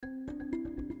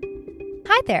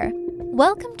Hi there!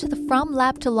 Welcome to the From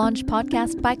Lab to Launch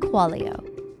podcast by Qualio,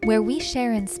 where we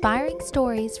share inspiring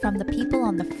stories from the people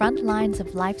on the front lines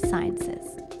of life sciences.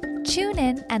 Tune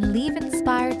in and leave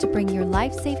inspired to bring your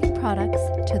life-saving products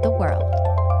to the world.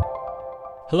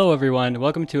 Hello everyone,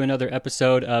 welcome to another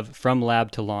episode of From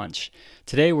Lab to Launch.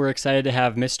 Today we're excited to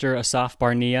have Mr. Asaf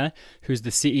Barnea, who's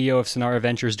the CEO of Sanara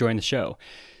Ventures, join the show.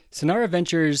 Sanara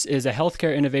Ventures is a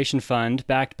healthcare innovation fund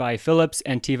backed by Philips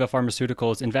and Teva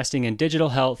Pharmaceuticals, investing in digital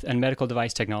health and medical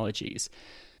device technologies.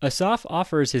 Asaf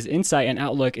offers his insight and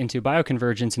outlook into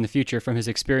bioconvergence in the future from his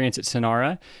experience at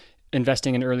Sanara,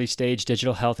 investing in early-stage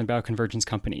digital health and bioconvergence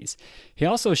companies. He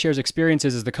also shares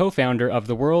experiences as the co-founder of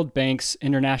the World Bank's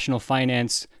International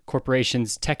Finance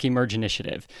Corporation's Tech Emerge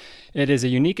initiative. It is a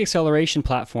unique acceleration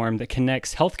platform that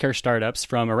connects healthcare startups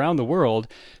from around the world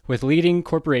with leading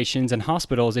corporations and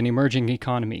hospitals in emerging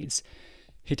economies.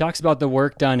 He talks about the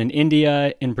work done in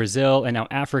India, in Brazil, and now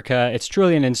Africa. It's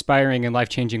truly an inspiring and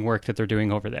life-changing work that they're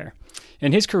doing over there.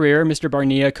 In his career, Mr.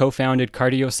 Barnea co-founded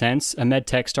CardioSense, a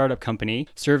medtech startup company,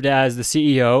 served as the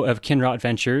CEO of Kinross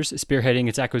Ventures, spearheading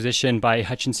its acquisition by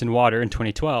Hutchinson Water in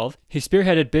 2012. He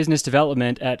spearheaded business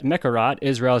development at Mekarot,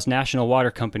 Israel's national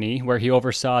water company, where he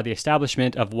oversaw the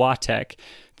establishment of WaTech,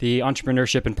 the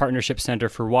Entrepreneurship and Partnership Center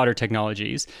for Water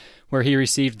Technologies, where he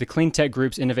received the Cleantech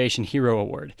Group's Innovation Hero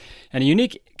Award. And a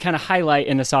unique kind of highlight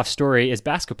in Asaf's story is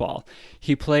basketball.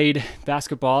 He played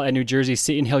basketball at New Jersey's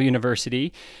Seton Hill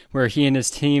University, where he and his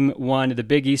team won the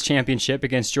Big East Championship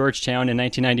against Georgetown in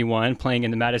 1991, playing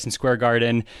in the Madison Square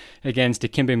Garden against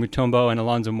Dikembe Mutombo and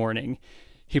Alonzo Mourning.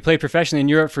 He played professionally in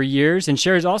Europe for years and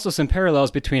shares also some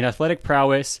parallels between athletic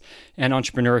prowess and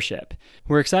entrepreneurship.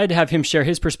 We're excited to have him share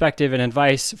his perspective and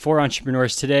advice for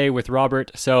entrepreneurs today with Robert,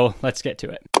 so let's get to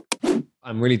it.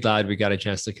 I'm really glad we got a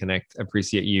chance to connect. I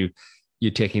appreciate you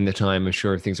taking the time. I'm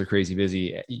sure things are crazy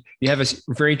busy. You have a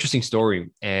very interesting story,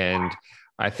 and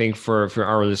I think for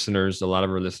our listeners, a lot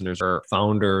of our listeners are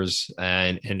founders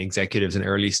and executives in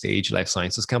early stage life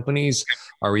sciences companies,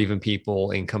 or even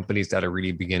people in companies that are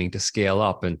really beginning to scale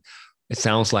up. And it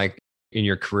sounds like in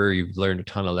your career, you've learned a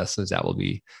ton of lessons that will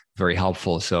be very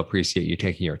helpful. So appreciate you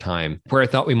taking your time. Where I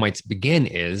thought we might begin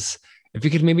is if you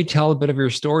could maybe tell a bit of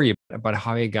your story about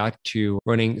how you got to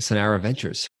running Sanara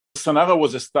Ventures. Sanara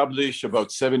was established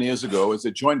about 7 years ago as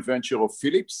a joint venture of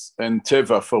Philips and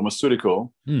Teva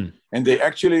Pharmaceutical. And they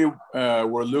actually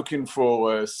were looking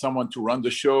for someone to run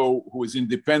the show who is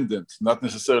independent, not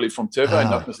necessarily from Teva and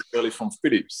not necessarily from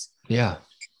Philips. Yeah.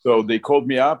 So they called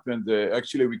me up, and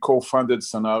actually we co-funded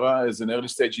Sanara as an early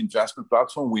stage investment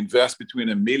platform. We invest between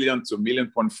 $1 million to $1.5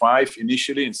 million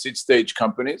initially in seed stage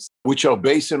companies, which are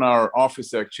based in our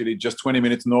office actually just 20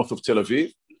 minutes north of Tel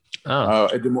Aviv.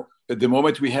 At the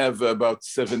moment, we have about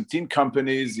 17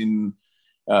 companies in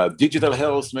digital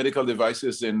health, medical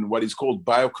devices, and what is called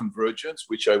bioconvergence,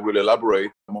 which I will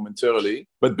elaborate momentarily.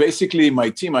 But basically, my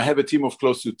team, I have a team of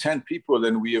close to 10 people,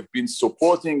 and we have been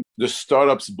supporting the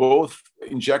startups, both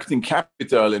injecting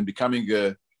capital and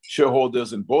becoming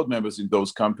shareholders and board members in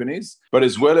those companies, but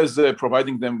as well as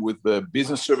providing them with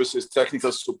business services,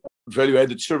 technical support,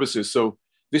 value-added services. So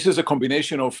this is a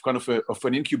combination of kind of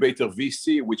an incubator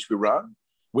VC, which we run.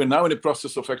 We're now in the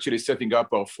process of actually setting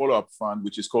up our follow-up fund,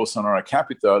 which is called Sanara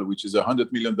Capital, which is a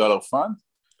 $100 million fund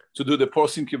to do the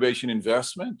post-incubation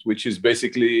investment, which is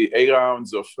basically A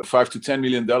rounds of $5 to $10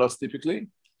 million typically.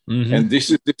 Mm-hmm. And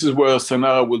this is where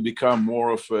Sanara will become more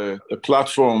of a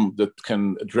platform that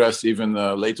can address even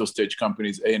later stage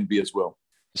companies A and B as well.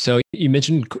 So you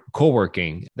mentioned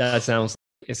co-working.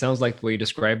 It sounds like the way you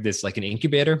described this, like an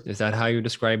incubator. Is that how you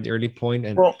described the early point?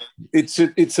 Well, it's a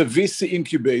VC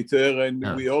incubator,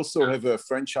 and we also have a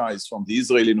franchise from the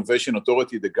Israel Innovation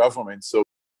Authority, the government. So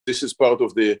this is part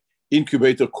of the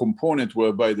incubator component,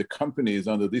 whereby the company is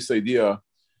under this idea,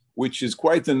 which is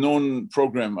quite a known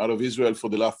program out of Israel for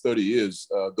the last 30 years,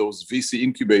 those VC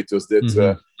incubators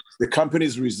that the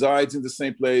companies reside in the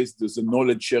same place. There's a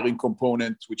knowledge sharing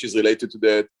component, which is related to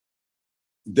that.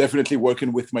 Definitely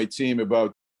working with my team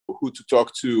about who to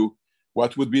talk to,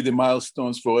 what would be the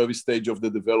milestones for every stage of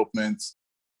the development.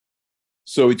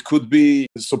 So it could be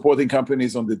supporting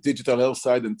companies on the digital health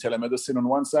side and telemedicine on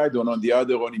one side, and on the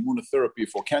other on immunotherapy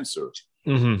for cancer.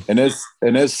 Mm-hmm.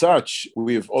 And as such,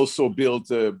 we've also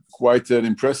built quite an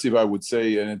impressive, I would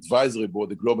say, an advisory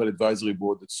board, a global advisory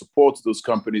board that supports those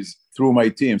companies through my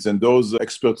teams. And those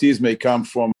expertise may come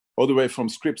from all the way from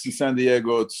Scripps in San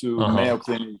Diego to Mayo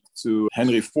Clinic to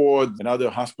Henry Ford and other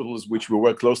hospitals which we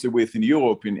work closely with in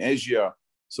Europe, in Asia.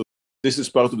 So this is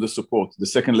part of the support, the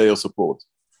second layer support.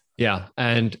 Yeah.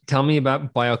 And tell me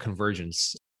about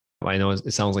bioconvergence. I know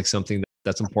it sounds like something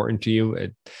that's important to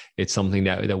you? It's something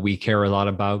that we care a lot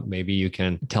about. Maybe you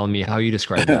can tell me how you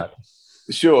describe that.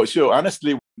 Sure.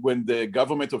 Honestly, when the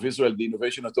government of Israel, the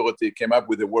Innovation Authority, came up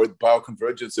with the word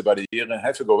bioconvergence about a year and a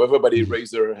half ago, everybody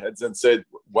raised their heads and said,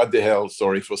 what the hell?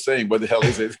 Sorry for saying, what the hell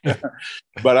is it?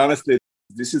 But honestly,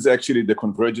 this is actually the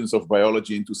convergence of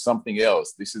biology into something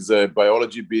else. This is a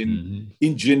biology being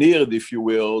engineered, if you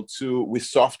will, with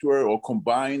software, or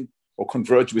combined or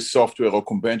converge with software, or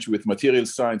converge with material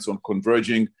science, on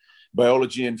converging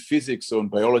biology and physics, on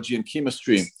biology and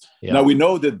chemistry. Yeah. Now, we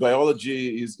know that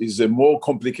biology is a more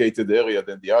complicated area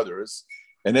than the others.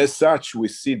 And as such, we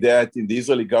see that in the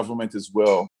Israeli government as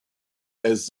well,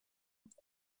 as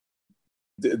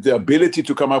the ability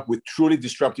to come up with truly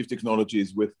disruptive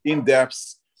technologies, with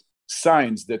in-depth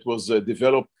science that was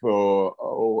developed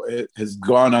or has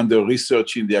gone under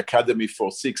research in the academy for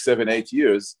 6, 7, 8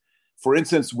 years. For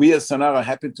instance, we as Sanara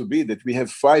happen to be that we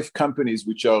have 5 companies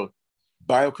which are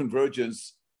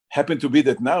bioconvergence, happen to be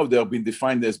that now they have been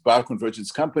defined as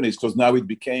bioconvergence companies, because now it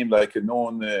became like a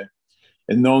known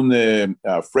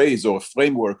phrase or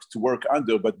framework to work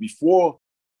under. But before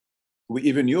we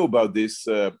even knew about this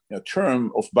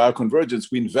term of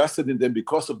bioconvergence, we invested in them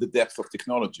because of the depth of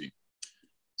technology.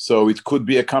 So it could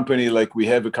be a company like we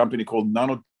have a company called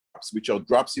NanoDrops, which are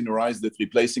drops in your eyes that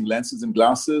replacing lenses and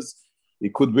glasses.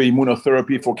 It could be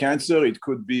immunotherapy for cancer. It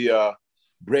could be a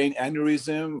brain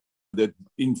aneurysm that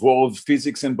involves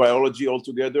physics and biology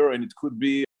altogether. And it could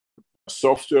be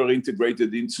software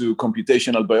integrated into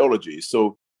computational biology.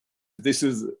 So this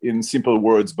is, in simple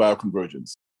words,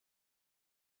 bioconvergence.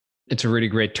 It's a really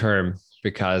great term,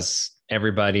 because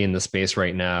everybody in the space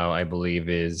right now, I believe,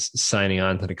 is signing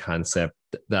on to the concept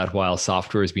that while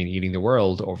software has been eating the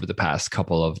world over the past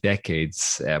couple of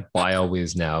decades, bio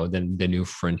is now the new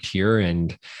frontier.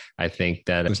 And I think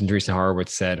that, as Andreessen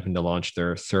Horowitz said when they launched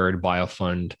their third bio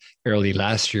fund early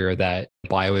last year, that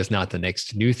bio is not the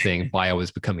next new thing, bio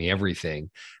is becoming everything.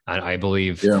 And I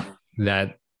believe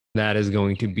that is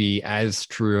going to be as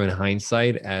true in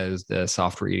hindsight as the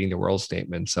software eating the world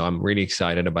statement. So I'm really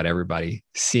excited about everybody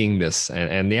seeing this,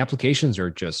 and the applications are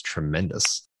just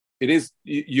tremendous. It is,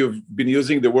 you've been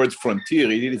using the word frontier.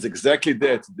 It is exactly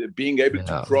that, being able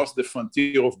to cross the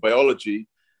frontier of biology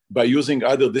by using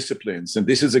other disciplines. And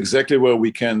this is exactly where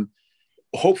we can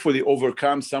hopefully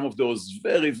overcome some of those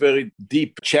very, very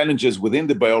deep challenges within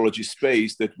the biology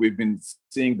space that we've been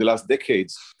seeing the last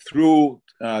decades through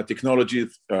technology,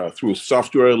 through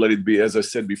software, let it be, as I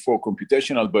said before,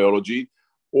 computational biology,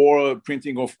 or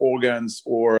printing of organs,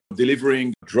 or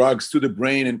delivering drugs to the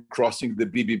brain and crossing the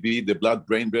BBB, the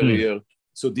blood-brain barrier.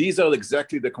 So these are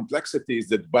exactly the complexities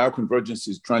that bioconvergence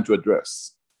is trying to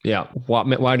address. Yeah.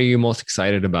 What are you most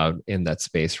excited about in that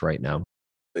space right now?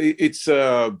 It's,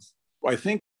 I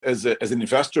think, as an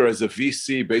investor, as a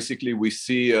VC, basically we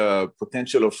see a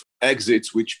potential of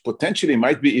exits, which potentially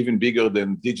might be even bigger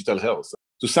than digital health.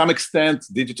 To some extent,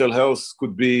 digital health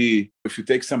could be, if you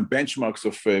take some benchmarks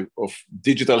of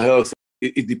digital health,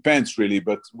 it depends really,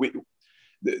 but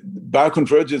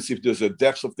bioconvergence, if there's a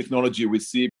depth of technology, we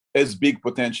see as big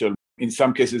potential, in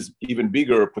some cases, even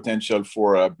bigger potential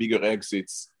for bigger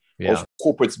exits of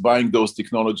corporates buying those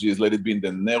technologies, let it be in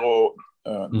the narrow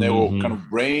kind of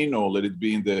brain, or let it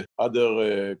be in the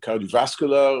other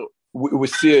cardiovascular. We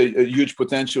see a huge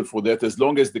potential for that, as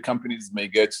long as the companies may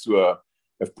get to a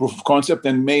proof of concept,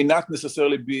 and may not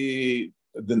necessarily be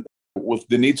with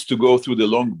the needs to go through the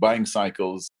long buying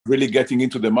cycles, really getting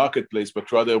into the marketplace,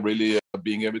 but rather really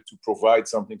being able to provide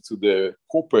something to the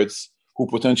corporates who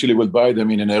potentially will buy them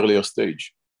in an earlier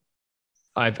stage.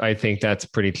 I think that's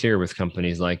pretty clear with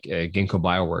companies like Ginkgo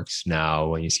Bioworks now.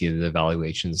 When you see the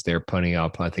valuations they're putting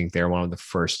up, I think they're one of the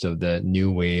first of the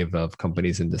new wave of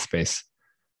companies in this space,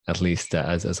 at least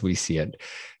as we see it.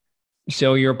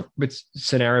 So you're with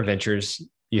Sanara Ventures,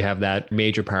 you have that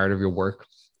major part of your work.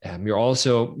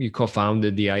 You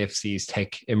co-founded the IFC's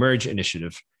Tech Emerge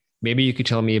initiative. Maybe you could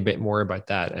tell me a bit more about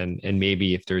that, and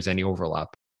maybe if there's any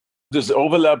overlap. There's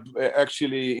overlap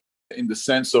actually in the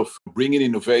sense of bringing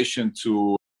innovation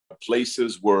to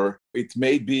places where it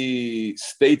may be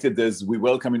stated as we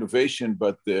welcome innovation,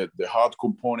 but the hard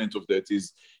component of that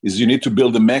is you need to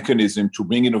build a mechanism to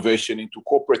bring innovation into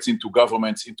corporates, into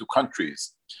governments, into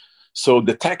countries. So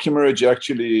the Tech Emerge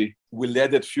actually, we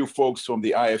led a few folks from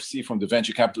the IFC, from the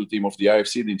venture capital team of the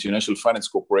IFC, the International Finance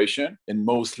Corporation, and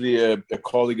mostly a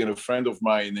colleague and a friend of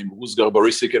mine named Rusgar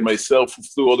Barisik and myself, who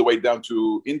flew all the way down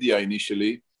to India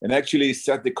initially, and actually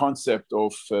set the concept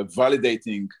of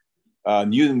validating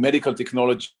new medical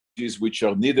technologies which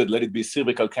are needed, let it be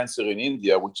cervical cancer in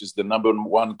India, which is the number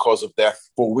one cause of death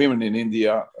for women in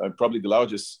India, probably the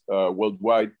largest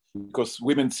worldwide. because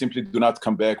women simply do not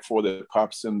come back for the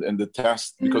PAPs and the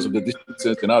test because of the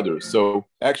distances and others. So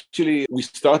actually, we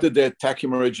started that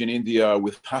TACHemerge in India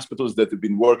with hospitals that have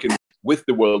been working with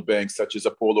the World Bank, such as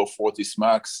Apollo, Fortis,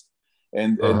 Max,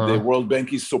 and the World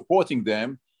Bank is supporting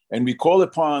them. And we call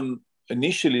upon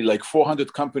initially like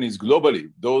 400 companies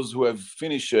globally, those who have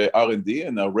finished R&D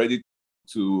and are ready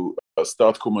to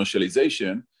start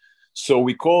commercialization. So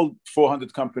we called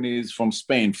 400 companies from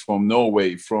Spain, from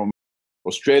Norway, from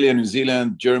Australia, New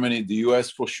Zealand, Germany, the US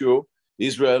for sure,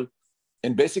 Israel.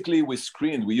 And basically we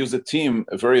screened, we used a team,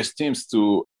 various teams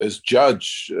as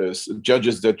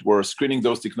judges that were screening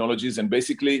those technologies. And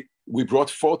basically we brought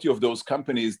 40 of those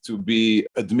companies to be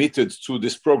admitted to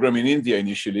this program in India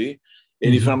initially.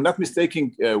 And if I'm not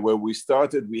mistaken, where we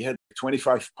started, we had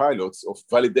 25 pilots of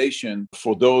validation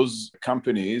for those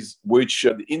companies, which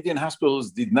the Indian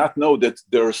hospitals did not know that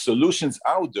there are solutions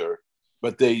out there,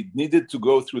 but they needed to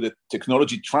go through the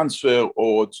technology transfer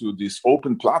or to this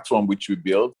open platform which we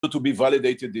built to be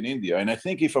validated in India. And I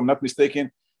think, if I'm not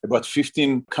mistaken, about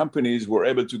 15 companies were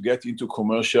able to get into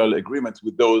commercial agreement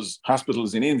with those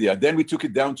hospitals in India. Then we took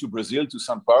it down to Brazil, to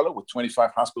Sao Paulo, with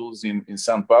 25 hospitals in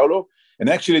Sao Paulo. And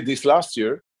actually this last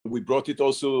year, we brought it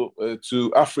also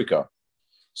to Africa.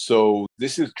 So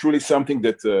this is truly something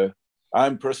that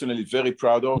I'm personally very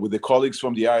proud of. With the colleagues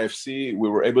from the IFC, we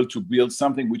were able to build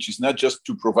something which is not just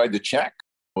to provide a check,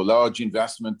 a large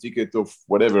investment ticket of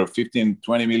whatever, $15,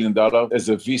 $20 million as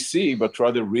a VC, but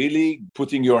rather really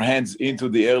putting your hands into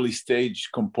the early stage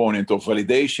component of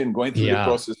validation, going through the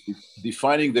process,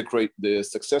 defining the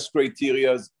success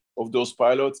criteria of those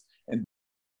pilots, and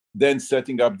then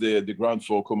setting up the ground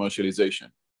for commercialization.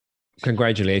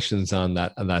 Congratulations on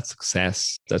that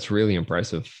success. That's really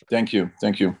impressive. Thank you.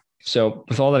 So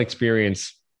with all that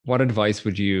experience, what advice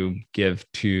would you give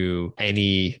to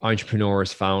any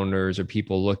entrepreneurs, founders, or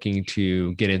people looking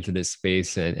to get into this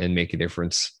space and make a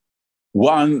difference?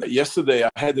 One, yesterday I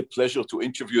had the pleasure to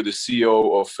interview the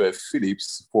CEO of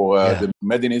Philips for the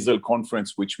Made in Israel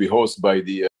conference, which we host by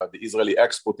the Israeli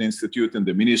Export Institute and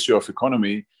the Ministry of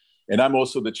Economy. And I'm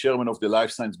also the chairman of the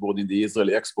Life Science Board in the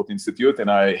Israeli Export Institute. And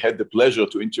I had the pleasure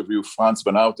to interview Franz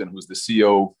Van Houten, who's the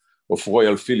CEO of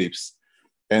Royal Philips.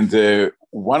 And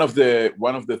one of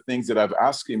the things that I've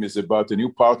asked him is about a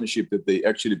new partnership that they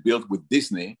actually built with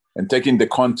Disney, and taking the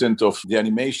content of the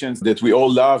animations that we all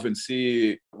love and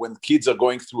see when kids are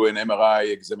going through an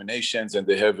MRI examinations and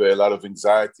they have a lot of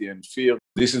anxiety and fear.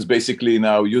 This is basically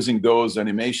now using those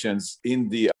animations in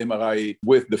the MRI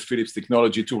with the Philips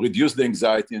technology to reduce the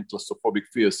anxiety and claustrophobic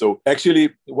fear. So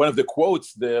actually, one of the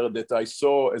quotes there that I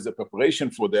saw as a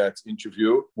preparation for that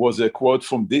interview was a quote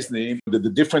from Disney, that the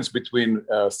difference between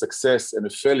success and a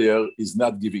failure is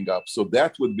not giving up. So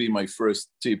that would be my first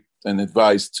tip and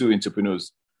advice to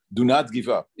entrepreneurs. Do not give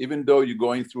up. Even though you're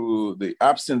going through the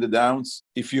ups and the downs,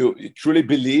 if you truly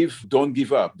believe, don't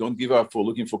give up. Don't give up for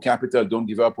looking for capital. Don't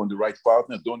give up on the right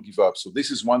partner. Don't give up. So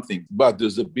this is one thing. But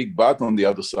there's a big but on the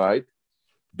other side.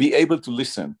 Be able to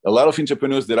listen. A lot of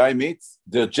entrepreneurs that I meet,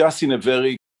 they're just in a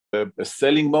very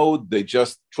selling mode. They're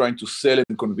just trying to sell it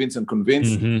and convince.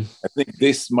 Mm-hmm. I think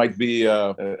this might be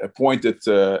a point that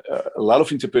a lot of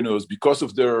entrepreneurs, because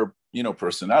of their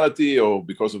personality or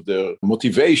because of their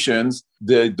motivations,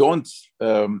 they don't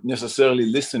necessarily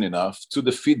listen enough to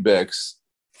the feedbacks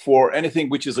for anything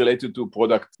which is related to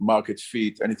product market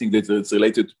fit, anything that is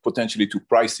related potentially to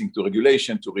pricing, to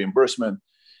regulation, to reimbursement.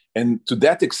 And to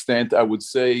that extent, I would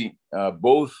say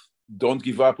both don't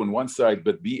give up on one side,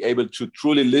 but be able to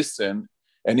truly listen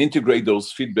and integrate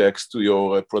those feedbacks to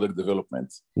your product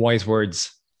development. Wise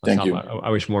words. Thank you. I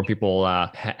wish more people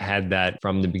had that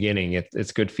from the beginning.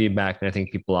 It's good feedback, and I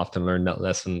think people often learn that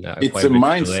lesson. It's a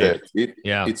mindset.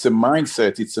 It's a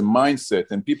mindset. It's a mindset,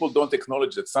 and people don't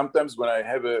acknowledge that. Sometimes when I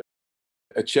have a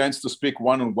chance to speak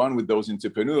one-on-one with those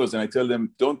entrepreneurs, and I tell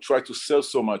them, don't try to sell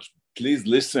so much. Please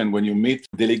listen when you meet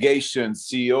delegations,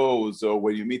 CEOs, or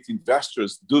when you meet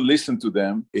investors. Do listen to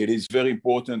them. It is very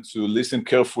important to listen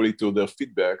carefully to their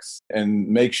feedbacks and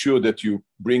make sure that you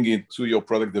bring it to your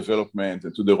product development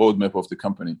and to the roadmap of the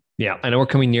company. Yeah, I know we're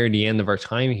coming near the end of our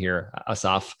time here,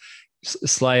 Asaf.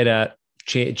 Slight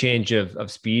change of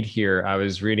speed here. I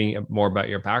was reading more about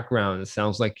your background. It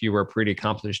sounds like you were a pretty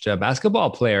accomplished basketball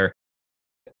player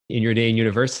in your day in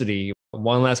university.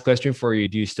 One last question for you.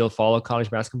 Do you still follow college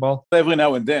basketball? Every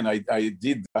now and then. I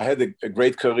had a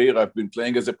great career. I've been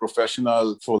playing as a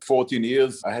professional for 14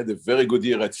 years. I had a very good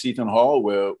year at Seton Hall,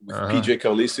 where with PJ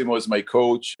Carlissimo as my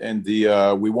coach. And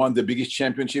we won the biggest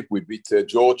championship. We beat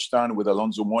Georgetown with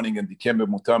Alonzo Mourning and Dikembe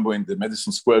Mutombo in the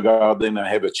Madison Square Garden. I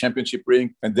have a championship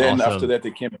ring. And then after that,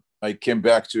 I came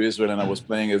back to Israel and I was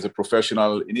playing as a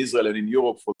professional in Israel and in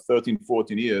Europe for 13,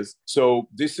 14 years. So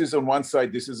this is on one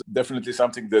side, this is definitely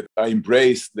something that I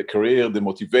embrace, the career, the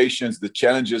motivations, the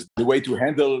challenges, the way to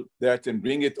handle that and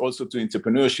bring it also to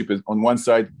entrepreneurship on one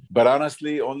side. But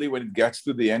honestly, only when it gets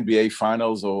to the NBA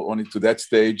finals or only to that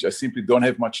stage, I simply don't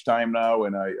have much time now.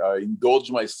 And I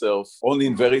indulge myself only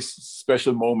in very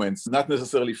special moments, not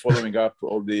necessarily following up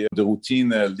all the routine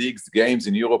leagues, games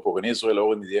in Europe or in Israel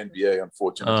or in the NBA,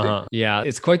 unfortunately. Yeah,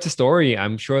 it's quite the story.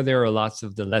 I'm sure there are lots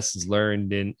of the lessons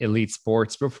learned in elite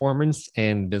sports performance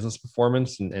and business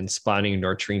performance and spotting and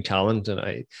nurturing talent. And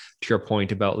to your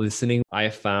point about listening, I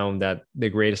found that the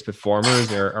greatest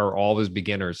performers are always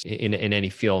beginners in any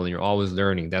field, and you're always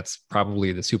learning. That's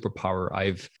probably the superpower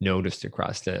I've noticed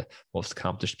across the most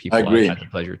accomplished people I've had the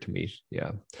pleasure to meet.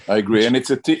 Yeah, I agree. And it's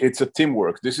a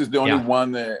teamwork. This is the only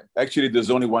one. Actually,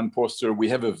 there's only one poster. We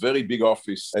have a very big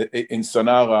office in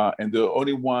Sanara, and the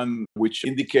only one which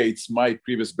indicates my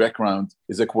previous background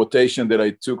is a quotation that I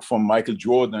took from Michael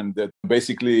Jordan that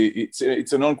basically it's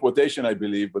a non-quotation, I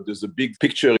believe, but there's a big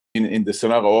picture in the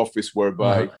Sanara office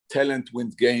whereby talent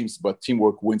wins games, but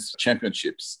teamwork wins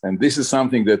championships. And this is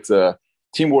something that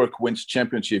teamwork wins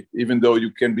championship. Even though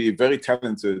you can be very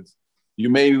talented, you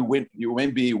may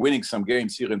be winning some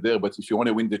games here and there, but if you want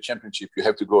to win the championship, you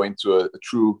have to go into a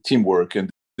true teamwork. And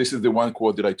this is the one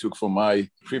quote that I took from my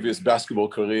previous basketball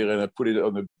career, and I put it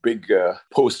on a big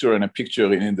poster and a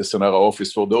picture in the Sanara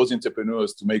office for those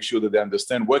entrepreneurs to make sure that they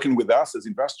understand working with us as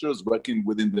investors, working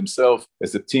within themselves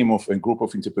as a team of a group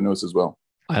of entrepreneurs as well.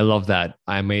 I love that.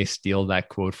 I may steal that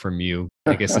quote from you.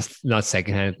 I guess it's not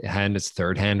second hand, it's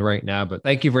third hand right now. But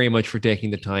thank you very much for taking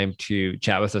the time to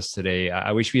chat with us today.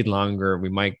 I wish we had longer. We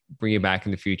might bring you back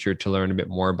in the future to learn a bit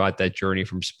more about that journey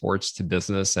from sports to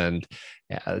business and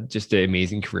just the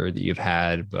amazing career that you've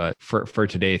had. But for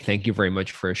today, thank you very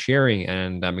much for sharing.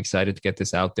 And I'm excited to get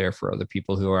this out there for other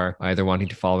people who are either wanting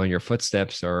to follow in your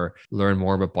footsteps or learn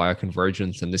more about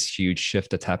bioconvergence and this huge shift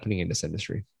that's happening in this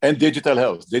industry. And digital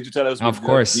health. Digital health, of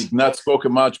course. Did not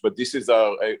spoken much, but this is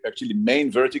our actually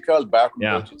main vertical.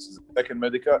 Bioconvergence is the second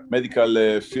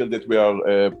medical field that we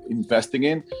are investing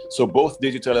in. So both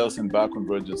digital health and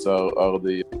bioconvergence are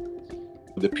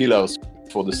the pillars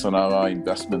for the Sanara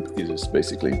investment thesis,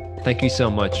 basically. Thank you so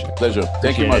much. Pleasure.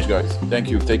 Thank you much, guys. Thank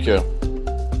you. Take care.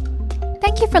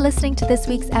 Thank you for listening to this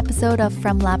week's episode of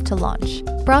From Lab to Launch,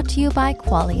 brought to you by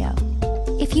Qualio.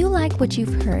 If you like what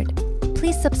you've heard,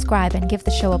 please subscribe and give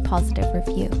the show a positive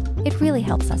review. It really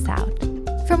helps us out.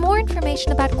 For more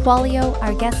information about Qualio,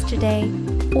 our guest today,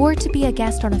 or to be a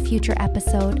guest on a future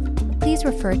episode, please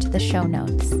refer to the show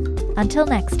notes. Until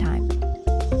next time.